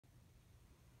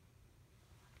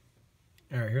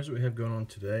Alright, here's what we have going on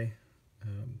today.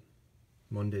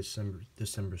 Monday,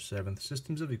 December 7th.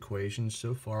 Systems of equations.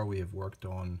 So far we have worked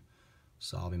on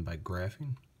solving by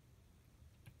graphing,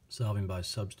 solving by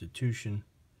substitution,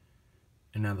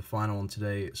 and now the final one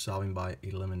today, solving by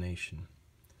elimination.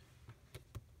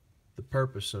 The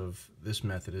purpose of this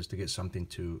method is to get something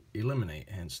to eliminate,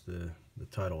 hence the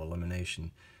title,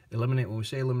 elimination. Eliminate, when we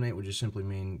say eliminate, we just simply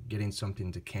mean getting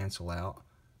something to cancel out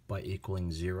by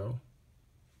equaling 0.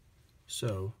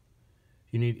 So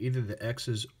you need either the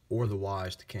x's or the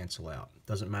y's to cancel out.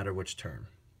 Doesn't matter which term,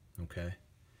 okay?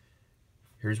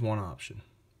 Here's one option.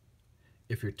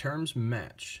 If your terms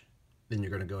match, then you're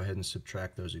going to go ahead and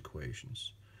subtract those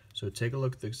equations. So take a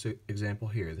look at this example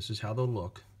here. This is how they'll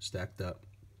look stacked up.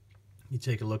 You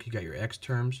take a look, you got your x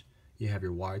terms, you have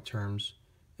your y terms,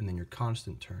 and then your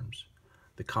constant terms.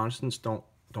 The constants don't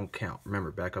count.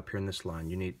 Remember, back up here in this line,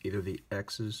 you need either the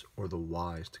x's or the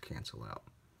y's to cancel out.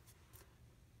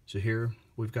 So here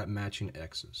we've got matching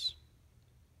x's.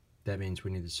 That means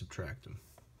we need to subtract them.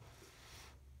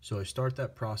 So I start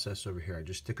that process over here. I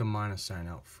just stick a minus sign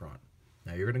out front.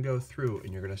 Now you're going to go through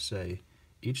and you're going to say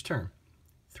each term,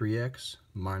 3x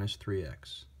minus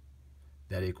 3x.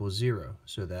 That equals 0,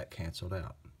 so that canceled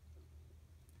out.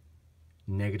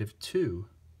 Negative 2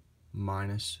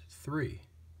 minus 3.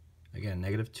 Again,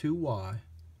 negative 2y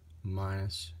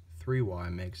minus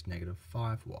 3y makes negative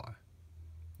 5y.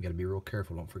 You got to be real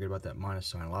careful. Don't forget about that minus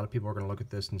sign. A lot of people are going to look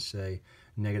at this and say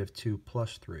negative 2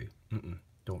 plus 3.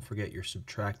 Don't forget you're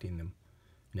subtracting them.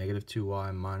 Negative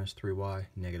 2y minus 3y,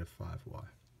 negative 5y.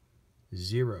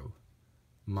 0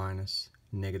 minus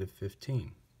negative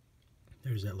 15.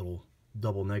 There's that little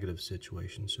double negative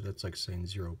situation. So that's like saying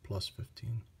 0 plus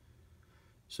 15.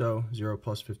 So 0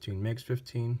 plus 15 makes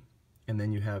 15. And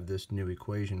then you have this new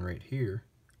equation right here.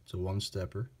 It's a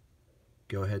one-stepper.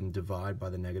 Go ahead and divide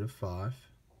by the negative 5.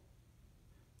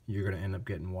 You're going to end up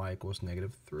getting y equals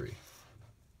negative 3.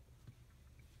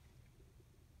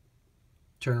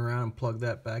 Turn around and plug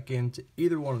that back into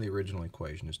either one of the original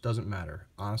equations. Doesn't matter.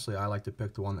 Honestly, I like to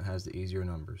pick the one that has the easier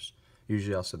numbers.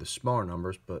 Usually I'll say the smaller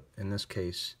numbers, but in this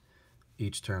case,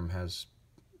 each term has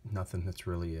nothing that's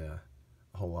really a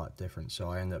whole lot different. So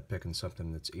I end up picking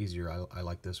something that's easier. I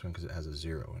like this one because it has a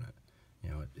 0 in it. You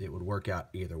know, it would work out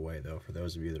either way, though. For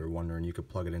those of you that are wondering, you could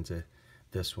plug it into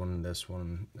this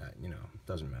one, you know,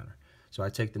 doesn't matter. So I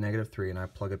take the negative 3 and I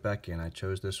plug it back in. I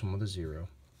chose this one with a 0,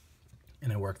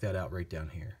 and I work that out right down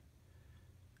here.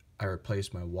 I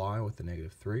replace my y with the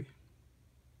negative 3.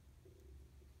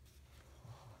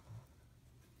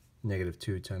 Negative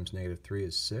 2 times negative 3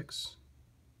 is 6,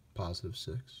 positive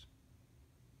 6.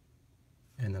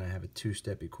 And then I have a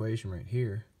two-step equation right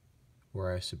here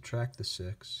where I subtract the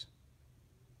 6,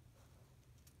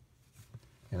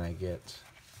 and I get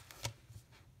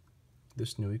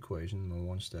this new equation, my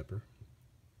one-stepper,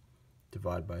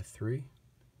 divide by 3,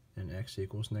 and x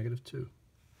equals negative 2.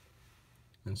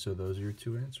 And so those are your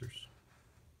two answers.